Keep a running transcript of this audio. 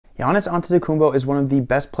Giannis Antetokounmpo is one of the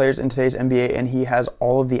best players in today's NBA, and he has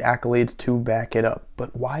all of the accolades to back it up.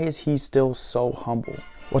 But why is he still so humble?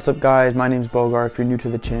 What's up, guys? My name is Bogar. If you're new to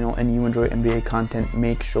the channel and you enjoy NBA content,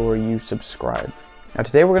 make sure you subscribe. Now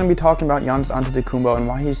today we're going to be talking about Giannis Antetokounmpo and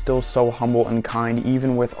why he's still so humble and kind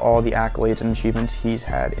even with all the accolades and achievements he's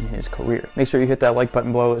had in his career. Make sure you hit that like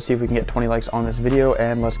button below, see if we can get 20 likes on this video,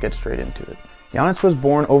 and let's get straight into it. Giannis was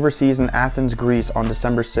born overseas in Athens, Greece on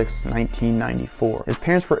December 6, 1994. His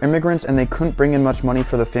parents were immigrants and they couldn't bring in much money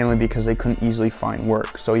for the family because they couldn't easily find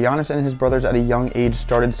work. So Giannis and his brothers at a young age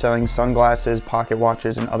started selling sunglasses, pocket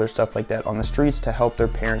watches, and other stuff like that on the streets to help their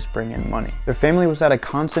parents bring in money. Their family was at a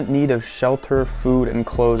constant need of shelter, food, and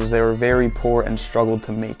clothes as they were very poor and struggled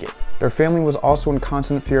to make it. Their family was also in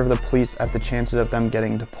constant fear of the police at the chances of them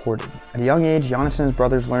getting deported. At a young age, Giannis and his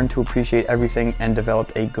brothers learned to appreciate everything and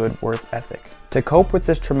developed a good work ethic. To cope with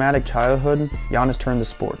this traumatic childhood, Giannis turned to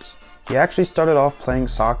sports. He actually started off playing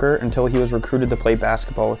soccer until he was recruited to play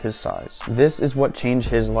basketball with his size. This is what changed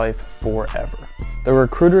his life forever. The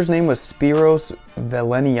recruiter's name was Spiros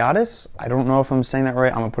Veleniadis. I don't know if I'm saying that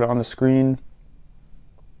right. I'm gonna put it on the screen,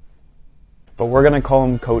 but we're gonna call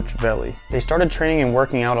him Coach Veli. They started training and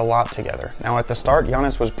working out a lot together. Now at the start,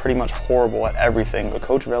 Giannis was pretty much horrible at everything, but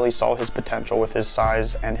Coach Veli saw his potential with his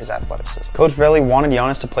size and his athleticism. Coach Veli wanted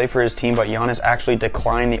Giannis to play for his team, but Giannis actually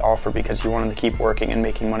declined the offer because he wanted to keep working and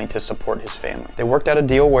making money to support his family. They worked out a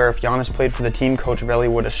deal where if Giannis played for the team, Coach Veli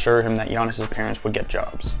would assure him that Giannis's parents would get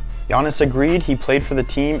jobs. Giannis agreed, he played for the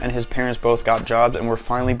team, and his parents both got jobs and were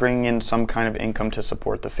finally bringing in some kind of income to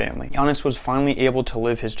support the family. Giannis was finally able to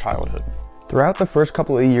live his childhood. Throughout the first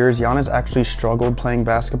couple of years, Giannis actually struggled playing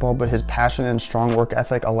basketball, but his passion and strong work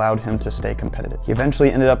ethic allowed him to stay competitive. He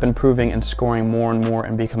eventually ended up improving and scoring more and more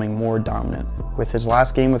and becoming more dominant. With his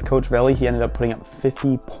last game with Coach Veli, he ended up putting up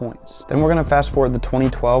 50 points. Then we're going to fast forward to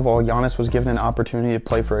 2012 while Giannis was given an opportunity to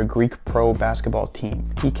play for a Greek pro basketball team.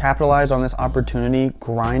 He capitalized on this opportunity,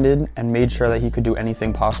 grinded, and made sure that he could do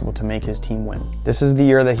anything possible to make his team win. This is the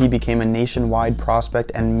year that he became a nationwide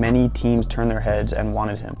prospect and many teams turned their heads and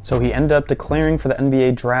wanted him. So he ended up declaring for the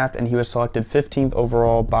NBA draft and he was selected 15th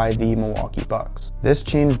overall by the Milwaukee Bucks. This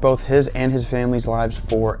changed both his and his family's lives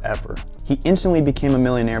forever. He instantly became a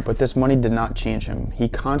millionaire, but this money did not change him. He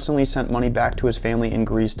constantly sent money back to his family in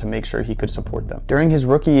Greece to make sure he could support them. During his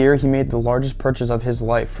rookie year, he made the largest purchase of his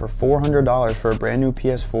life for $400 for a brand new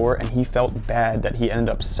PS4, and he felt bad that he ended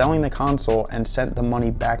up selling the console and sent the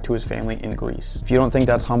money back to his family in Greece. If you don't think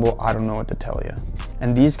that's humble, I don't know what to tell you.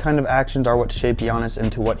 And these kind of actions are what shaped Giannis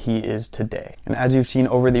into what he is today. And as you've seen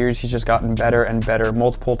over the years, he's just gotten better and better.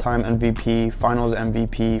 Multiple time MVP, finals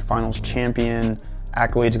MVP, finals champion,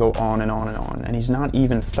 accolades go on and on and on, and he's not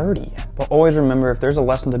even 30 yet. But always remember, if there's a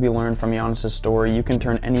lesson to be learned from Giannis' story, you can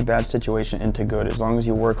turn any bad situation into good as long as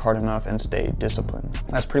you work hard enough and stay disciplined.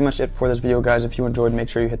 That's pretty much it for this video, guys. If you enjoyed, make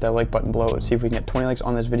sure you hit that like button below. Let's see if we can get 20 likes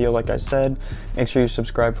on this video like I said. Make sure you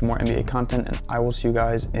subscribe for more NBA content, and I will see you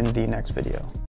guys in the next video.